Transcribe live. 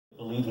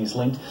believe he's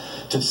linked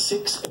to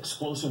 6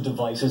 explosive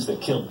devices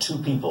that killed 2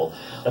 people.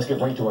 Let's get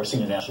right to our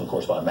senior national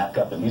correspondent, Matt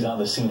Gutman. He's on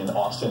the scene in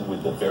Austin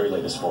with the very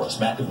latest for us.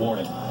 Matt, good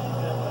morning.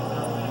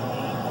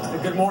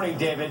 Good morning,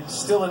 David.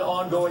 Still an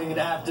ongoing and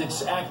active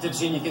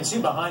scene. You can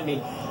see behind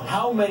me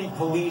how many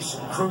police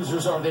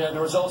cruisers are there.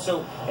 There was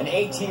also an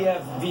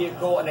ATF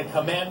vehicle and a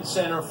command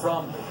center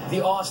from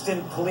the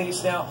Austin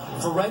police. Now,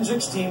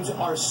 forensics teams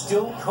are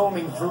still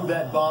combing through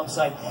that bomb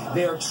site.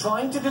 They are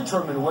trying to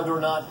determine whether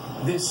or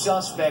not this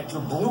suspect who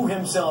blew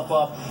himself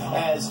up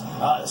as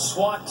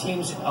SWAT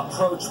teams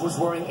approach was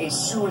wearing a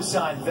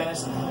suicide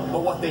vest.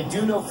 But what they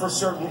do know for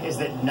certain is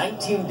that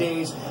 19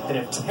 days that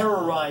have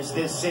terrorized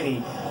this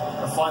city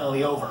are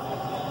finally over.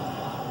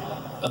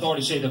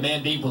 Authorities say the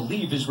man they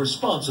believe is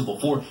responsible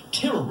for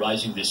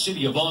terrorizing the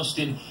city of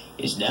Austin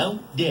is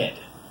now dead.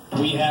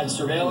 We had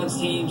surveillance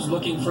teams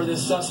looking for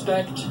this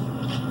suspect,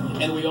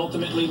 and we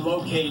ultimately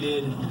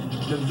located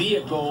the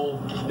vehicle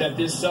that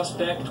this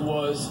suspect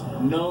was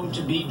known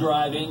to be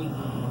driving,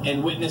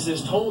 and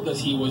witnesses told us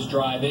he was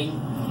driving.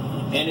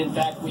 And in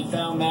fact, we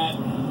found that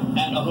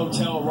at a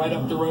hotel right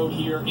up the road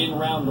here in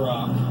Round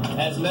Rock.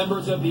 As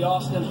members of the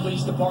Austin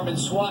Police Department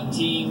SWAT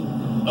team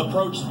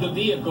approached the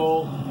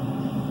vehicle,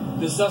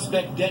 the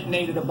suspect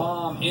detonated a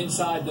bomb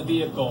inside the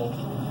vehicle,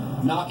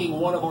 knocking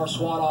one of our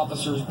SWAT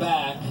officers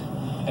back,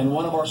 and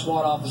one of our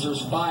SWAT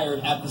officers fired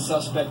at the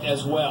suspect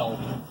as well.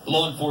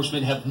 Law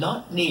enforcement have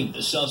not named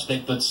the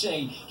suspect, but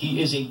say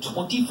he is a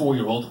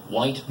 24-year-old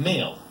white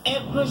male.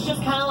 It was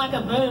just kind of like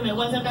a boom. It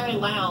wasn't very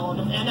loud,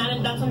 and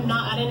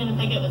I didn't even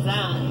think it was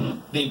that.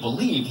 They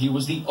believe he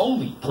was the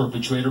only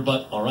perpetrator,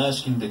 but are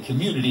asking the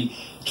community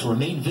to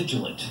remain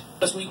vigilant.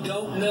 Because we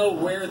don't know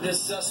where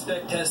this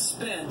suspect has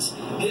spent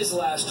his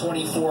last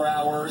 24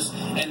 hours,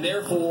 and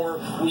therefore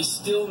we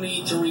still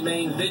need to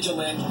remain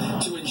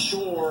vigilant to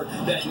ensure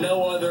that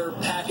no other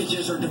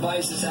packages or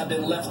devices have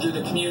been left through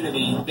the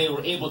community. They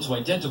were able to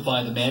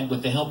identify the man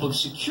with the help of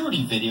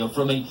security video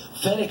from a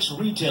FedEx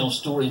retail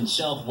store in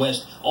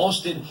Southwest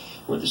Austin,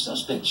 where the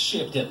suspect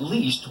shipped at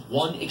least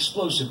 1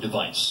 explosive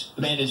device.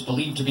 The man is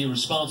believed to be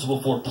responsible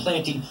for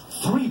planting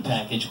 3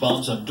 package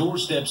bombs on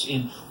doorsteps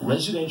in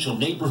residential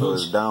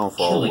neighborhoods,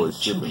 killing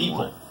 2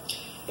 people.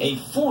 A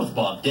 4th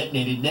bomb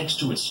detonated next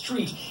to a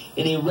street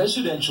in a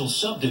residential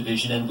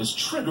subdivision and was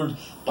triggered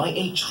by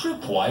a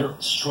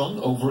tripwire strung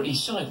over a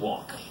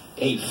sidewalk.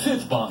 A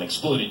 5th bomb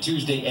exploded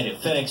Tuesday at a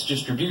FedEx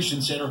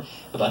distribution center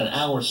about an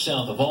hour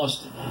south of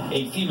Austin.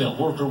 A female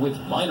worker with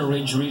minor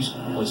injuries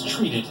was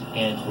treated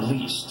and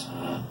released.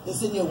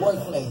 It's in your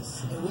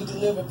workplace, and we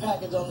deliver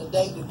package on a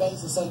daily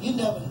basis, so you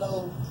never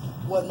know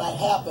what might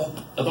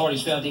happen.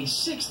 Authorities found a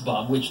 6th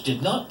bomb, which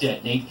did not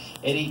detonate,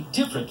 at a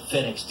different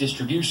FedEx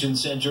distribution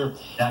center.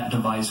 That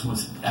device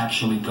was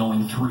actually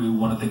going through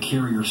one of the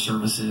carrier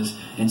services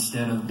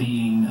instead of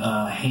being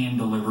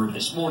hand-delivered.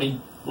 This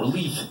morning,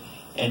 relief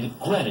and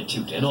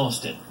gratitude in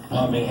Austin.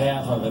 On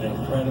behalf of an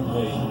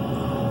incredibly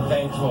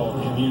thankful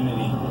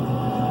community,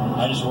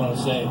 I just want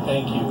to say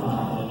thank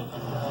you.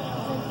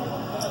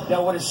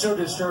 Now, what is so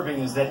disturbing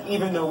is that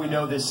even though we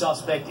know this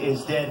suspect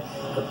is dead,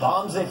 the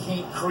bombs that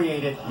he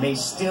created may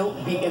still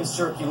be in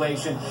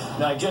circulation.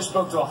 Now, I just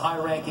spoke to a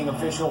high-ranking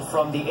official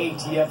from the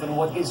ATF, and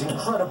what is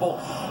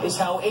incredible is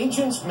how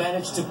agents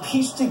managed to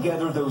piece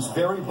together those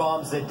very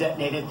bombs that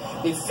detonated.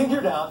 They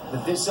figured out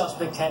that this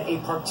suspect had a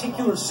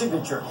particular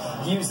signature.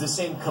 He used the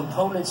same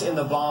components in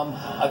the bomb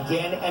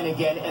again and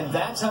again, and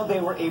that's how they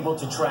were able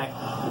to track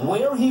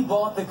where he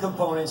bought the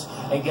components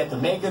and get the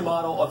make and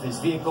model of his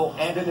vehicle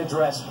and an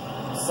address,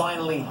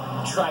 finally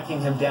tracking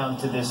him down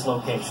to this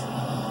location.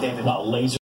 David. Wow, laser.